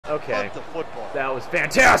Okay. The football. That was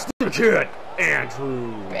fantastic, kid.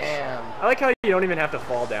 Andrew. Bam. I like how you don't even have to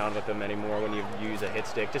fall down with them anymore when you use a hit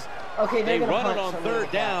stick. Just okay, they run it on punt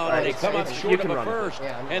third down, and they come up short of a first,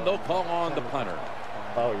 and they'll call on the punter.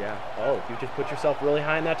 Oh, yeah. Oh, you just put yourself really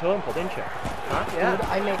high in that totem pole, didn't you? Huh? Yeah. Dude,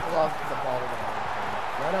 I make love to the ball.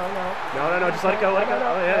 No. Just let it go. Let it go.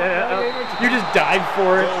 Oh, yeah. You just dive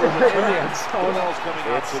for it in the end zone.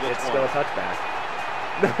 It's still a touchback.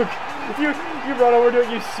 you run over to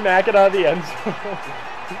it, you smack it out of the end zone.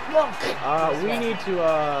 We need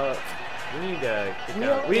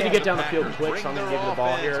to get down the field quick, so I'm going to give you the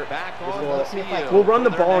ball here. We'll run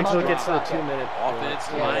the ball until it gets to the 2-minute.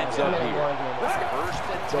 Offense lines up here. First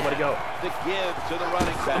and 10. Nobody go. The give to the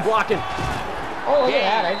running back. I'm blocking. Oh, look at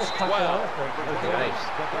that. I just caught it. Nice.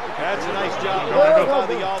 That's a nice job by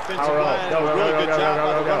the offensive line. Really good job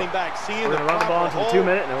by the running back. Seeing we're going to run the ball until the 2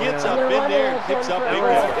 minute. Gets up in there and picks up big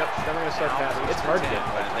yards. Yep, then we're going to start passing. It's hard to get.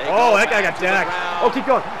 Oh, that guy got jacked. Oh, keep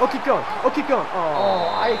going. Oh, keep going. Oh,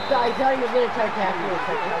 I thought he was going to try to tackle me.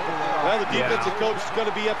 Well, the defensive coach is going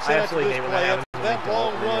to be upset after this play. That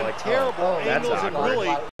long run, terrible angles, and really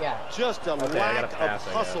just a lack of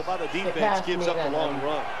hustle by the defense gives up the long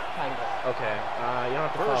run. Okay, you don't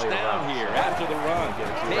have to First down here after the run.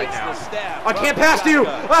 Takes the step. I can't pass to you!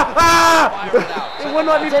 It wouldn't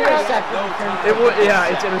let me pass.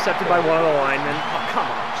 It's intercepted by one of the linemen. Oh, come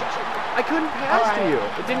on. I couldn't pass to you.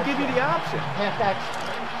 It didn't give you the option.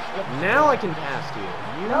 Now I can pass to you.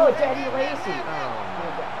 No, it's Eddie Lacy.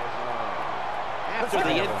 After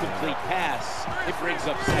the incomplete pass, it brings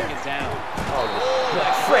up second down. Oh,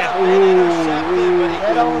 crap.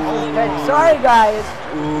 Sorry, guys.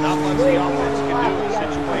 Not much the offense can do in a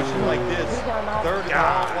situation like this. Third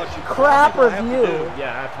down, what you crap review.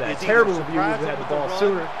 Yeah, after that terrible review, we had the ball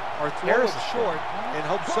sooner. Or throw it short and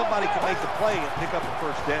hope somebody can make the play and pick up the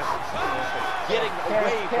first down. Getting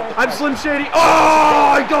away from I'm Slim Shady.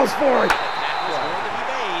 Oh, he goes for it.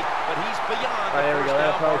 But he's beyond. All right, there we go.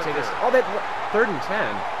 That'll probably take us. Oh, that 3rd and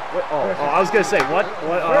 10. What? Oh, I was gonna say what?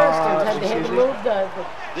 First and 10. They had to move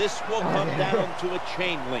This will come down to a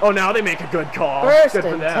chain link. Oh, now they make a good call. First good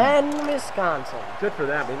for and them. 10, Wisconsin. Good for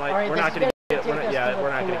them. We're not gonna get. We're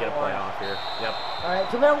not gonna get a playoff here. Yep. All right,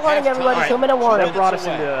 2-minute warning, everybody. Right. 2-minute warning. That brought us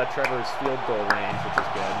into Trevor's field goal range, which is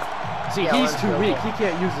good. See, he's too weak. He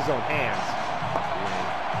can't use his own hands.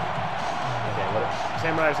 Okay,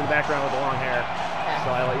 Sam Ryder's in the background with the long hair.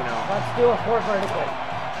 So I let you know. Let's do a 4 vertical.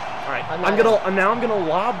 All right, I'm gonna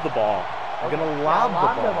lob the ball. I'm gonna lob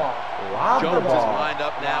the ball. Jones is lined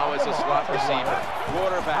up now as a slot receiver.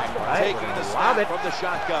 Quarterback taking the snap from the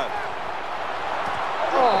shotgun.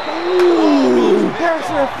 Pass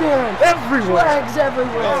interference. Everywhere. Flags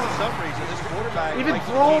everywhere. For some reason, this quarterback even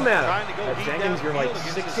throw him at him. Jenkins, you're like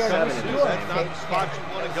 6'7" in this That's not the spot you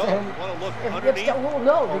want to go. You want to look underneath. Well,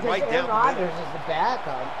 no, because right Aaron down Rodgers is the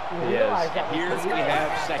backup. Here we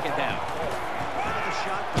have second down.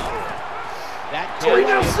 That Jordy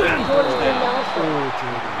Nelson.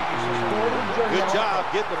 Good job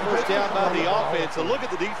getting the first down by the offense. So look at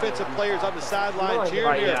the defensive players on the sideline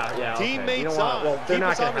cheering here. Teammates on. Well, they're keep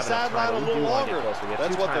not us on the sideline a little longer.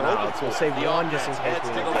 That's what they're hoping for. We'll save one just in case heads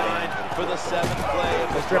we to the don't get line in. for the 7th play.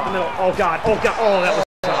 Let's strip the middle. Oh, God. Oh, that was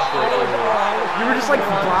tough. You were just like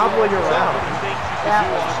wobbling around. That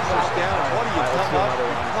was first down. What do you come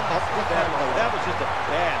up with that? That was just a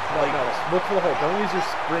bad play. No, look for the hole. Don't use your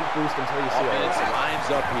sprint boost until you see it. It lines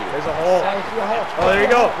up here. There's a hole. Oh, there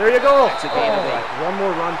you go. There you go. That's a gain of 8. One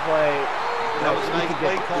more run play. That was a nice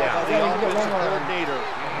play call by the offensive coordinator.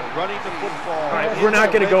 Running the football. All right, we're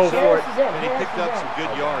not going to go for it. And he picked up some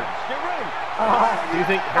good yards. Do you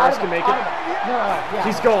think Harris can make it?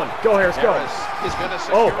 He's going. Go, Harris, go.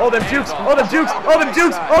 Them jukes. Them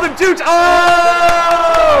jukes.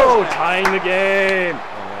 Oh! Tying the game.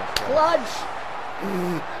 Clutch.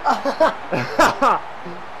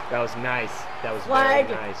 That was nice. That was Flag.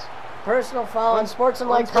 very nice. Personal foul on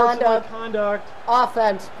sportsmanlike conduct.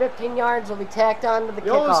 Offense, 15 yards will be tacked on to the kickoff.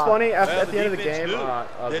 You know what was funny? At the end of the game,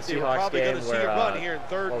 of the that they were Seahawks probably game, going to see a run here in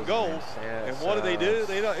 3rd and goal. And what do?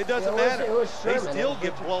 It doesn't matter. They still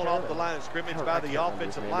get blown off the line of scrimmage by the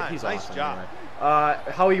offensive line. Nice job.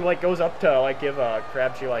 How he goes up to give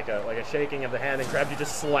Crabtree like a shaking of the hand, and Crabtree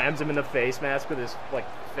just slams him in the face mask with his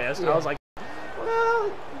fist. I was like,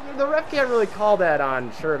 well, the ref can't really call that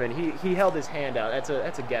on Sherman. He held his hand out. That's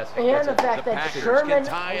a guess. And the fact that Sherman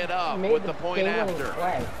tie it up made with the point after.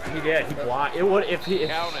 Play. He did. He blocked. It would if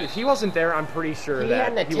he wasn't there. I'm pretty sure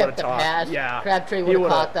that he would have tossed. Pass. Yeah, Crabtree would have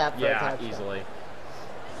caught that. For a touchdown.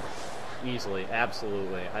 Easily,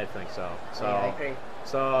 absolutely. I think so. So yeah, I agree.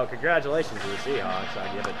 So, congratulations to the Seahawks. I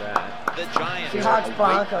give it that. The Giants. Seahawks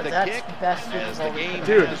Broncos. That's the best Super Bowl.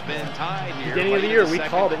 Dude, beginning of the year, we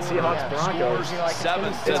called it Seahawks Broncos.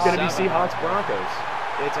 It's going to be Seahawks Broncos.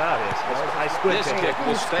 It's obvious. I squid This picked kick it.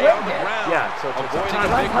 will stay on the ground. Yeah, so it's a avoiding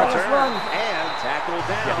time a big run. return and tackled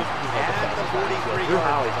down at the 43-yard Drew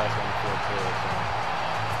Howley's also on the field too. So.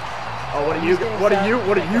 Oh, what are you gonna do?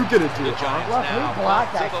 Look, we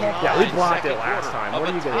blocked that kick. Yeah, we blocked it last time. What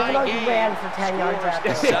are you gonna do? Even though you ran for 10 yards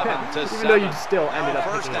after. Even though you still ended up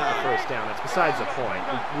picking up the first down. That's besides the point.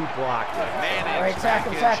 We blocked it. All right, sack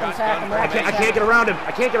him. I can't get around him.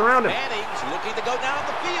 Manning's looking to go down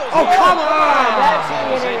the field. Oh, come on! That's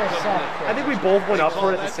an interception. I think we both went up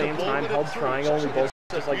for it at the same time, held triangle, and we both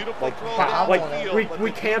just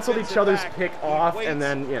we canceled each other's pick off, and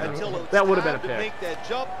then that would have been a pick.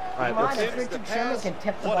 All right, come on, if Richard Sherman can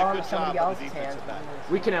tip the ball into somebody else's hands.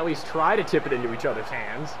 We can at least try to tip it into each other's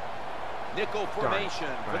hands. Nickel formation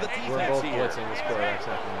for the defense. We're both here. blitzing this quarterback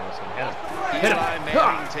second. Hit him!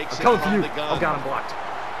 Manning takes I'm coming it for from you. the gun. Oh, got him blocked.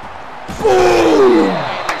 Boom!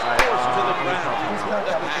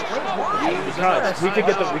 Because we could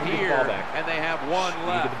get the ball back. And they have one We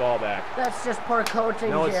left. get the ball back. That's just poor coaching,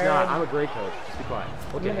 No, it's Jared. not. I'm a great coach. Just be quiet.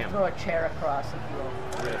 Look You're at gonna him. throw a chair across the field.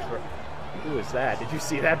 Who is that? Did you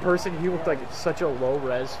see that person? He looked like such a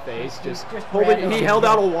low-res face. Just ran holding. over He held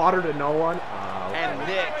out a water to no one. And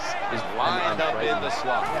Nix is lined up in the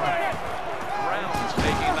slot. Brown's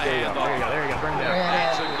taking the handoff. There you go. Bring it down.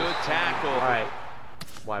 That's a good tackle. All right.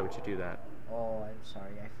 Why would you do that? Oh, I'm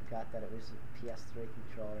sorry. I forgot that it was a PS3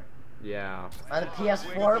 controller. Yeah. On the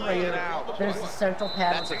PS4, where there's the central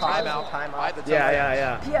pad That's a with pause timeout. and By timeout. the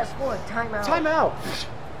Yeah. PS4, timeout. Timeout.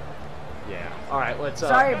 Yeah. All right. Let's.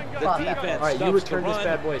 Sorry, The defense. All right. You return this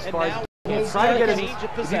bad boy as far as you can. Try to get us.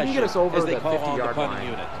 If you can get us over the 50-yard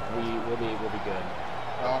line, we'll be good.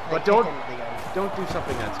 Well, But don't do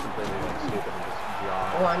something that's completely stupid and just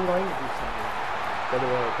draw. Oh, I'm going to do something. Go to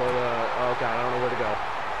oh god, I don't know where to go.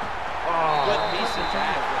 Good piece of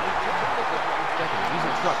tackle. Use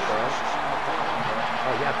a truck, bro.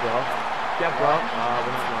 Oh yeah, bro. Yeah, bro. We're not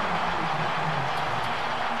running.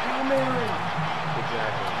 Hail Mary.